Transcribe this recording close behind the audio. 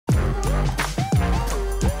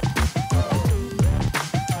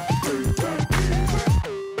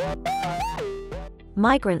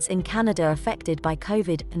Migrants in Canada affected by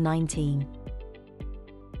COVID-19.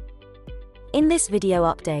 In this video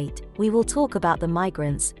update, we will talk about the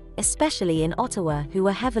migrants, especially in Ottawa, who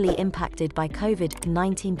were heavily impacted by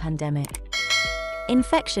COVID-19 pandemic.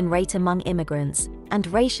 Infection rate among immigrants and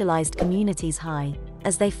racialized communities high,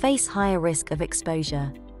 as they face higher risk of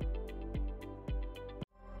exposure.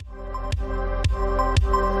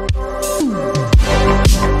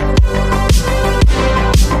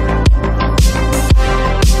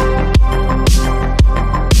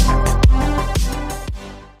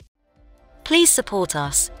 Please support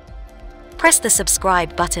us. Press the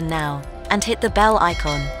subscribe button now and hit the bell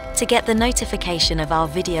icon to get the notification of our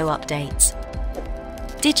video updates.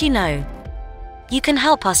 Did you know? You can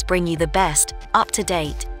help us bring you the best,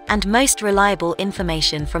 up-to-date, and most reliable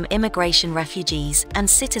information from immigration, refugees, and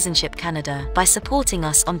Citizenship Canada by supporting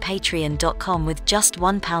us on patreon.com with just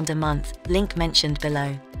 £1 a month, link mentioned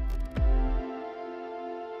below.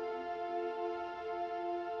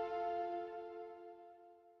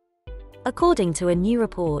 According to a new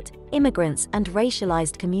report, immigrants and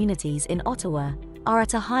racialized communities in Ottawa are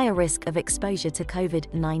at a higher risk of exposure to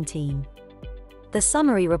COVID-19. The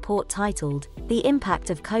summary report titled, "The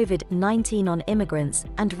Impact of COVID-19 on Immigrants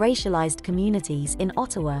and Racialized Communities in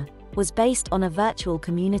Ottawa," was based on a virtual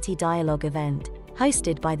community dialogue event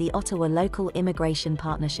hosted by the Ottawa Local Immigration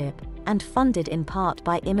Partnership and funded in part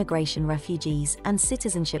by Immigration, Refugees, and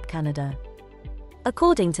Citizenship Canada.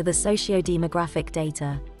 According to the sociodemographic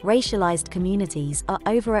data, racialized communities are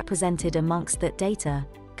overrepresented amongst that data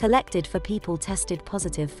collected for people tested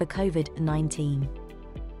positive for COVID-19.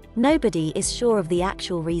 Nobody is sure of the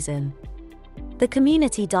actual reason. The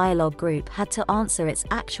community dialogue group had to answer its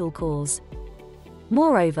actual cause.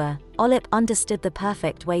 Moreover, OLIP understood the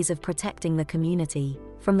perfect ways of protecting the community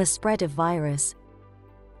from the spread of virus.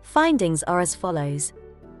 Findings are as follows.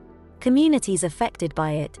 Communities affected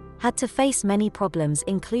by it had to face many problems,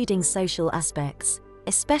 including social aspects,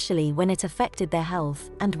 especially when it affected their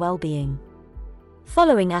health and well-being.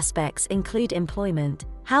 Following aspects include employment,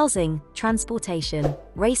 housing, transportation,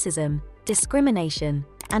 racism, discrimination,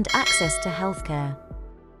 and access to healthcare.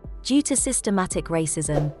 Due to systematic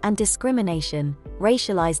racism and discrimination,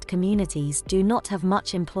 racialized communities do not have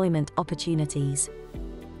much employment opportunities.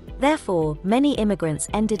 Therefore, many immigrants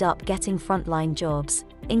ended up getting frontline jobs,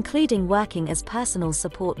 including working as personal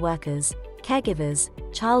support workers, caregivers,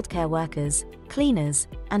 childcare workers, cleaners,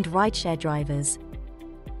 and rideshare drivers.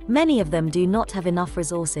 Many of them do not have enough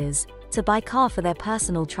resources to buy car for their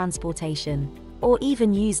personal transportation, or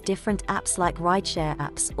even use different apps like rideshare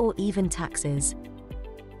apps or even taxis.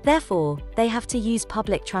 Therefore, they have to use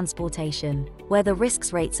public transportation, where the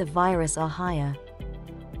risk rates of virus are higher.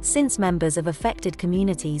 Since members of affected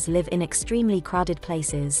communities live in extremely crowded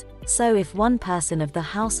places, so if one person of the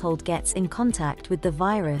household gets in contact with the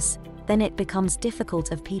virus, then it becomes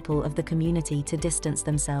difficult of people of the community to distance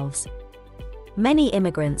themselves. Many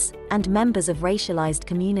immigrants and members of racialized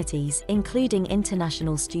communities, including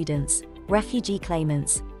international students, refugee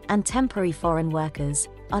claimants, and temporary foreign workers,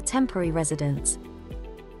 are temporary residents.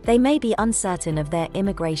 They may be uncertain of their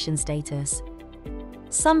immigration status.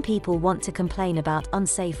 Some people want to complain about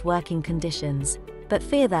unsafe working conditions, but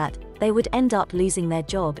fear that they would end up losing their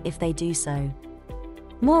job if they do so.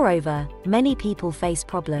 Moreover, many people face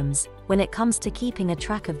problems when it comes to keeping a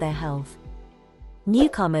track of their health.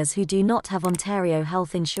 Newcomers who do not have Ontario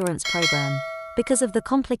health insurance program, because of the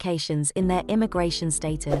complications in their immigration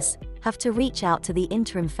status, have to reach out to the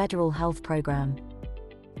interim federal health program.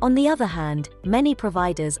 On the other hand, many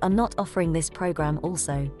providers are not offering this program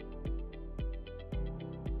also.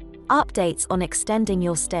 Updates on extending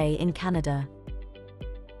your stay in Canada.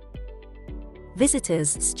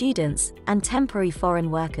 Visitors, students, and temporary foreign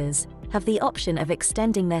workers have the option of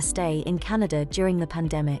extending their stay in Canada during the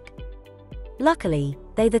pandemic. Luckily,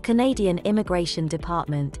 the Canadian Immigration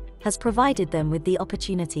Department has provided them with the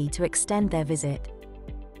opportunity to extend their visit.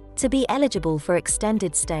 To be eligible for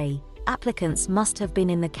extended stay, applicants must have been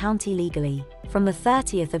in the county legally from the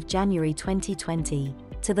 30th of January 2020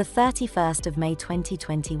 to the 31st of May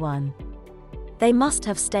 2021. They must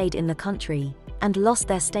have stayed in the country and lost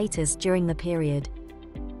their status during the period.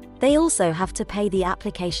 They also have to pay the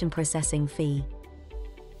application processing fee.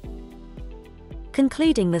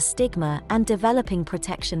 Concluding the stigma and developing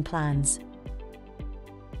protection plans.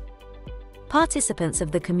 Participants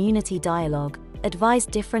of the community dialogue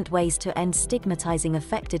advised different ways to end stigmatizing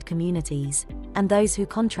affected communities and those who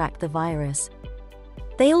contract the virus.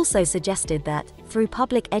 They also suggested that, through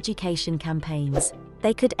public education campaigns,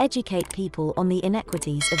 they could educate people on the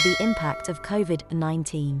inequities of the impact of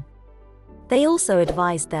COVID-19. They also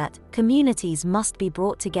advised that communities must be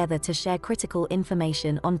brought together to share critical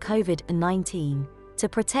information on COVID-19 to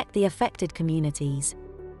protect the affected communities.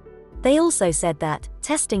 They also said that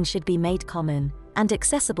testing should be made common and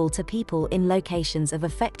accessible to people in locations of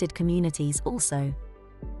affected communities also.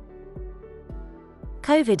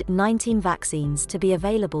 COVID-19 vaccines to be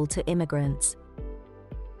available to immigrants.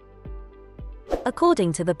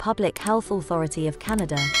 According to the Public Health Authority of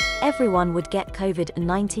Canada, everyone would get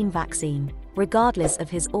COVID-19 vaccine, regardless of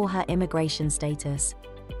his or her immigration status.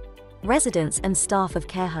 Residents and staff of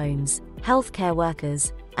care homes, healthcare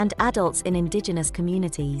workers, and adults in Indigenous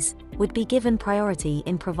communities would be given priority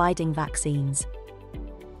in providing vaccines.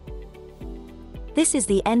 This is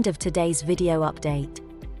the end of today's video update.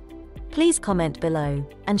 Please comment below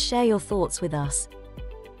and share your thoughts with us.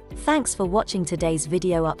 Thanks for watching today's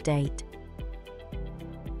video update.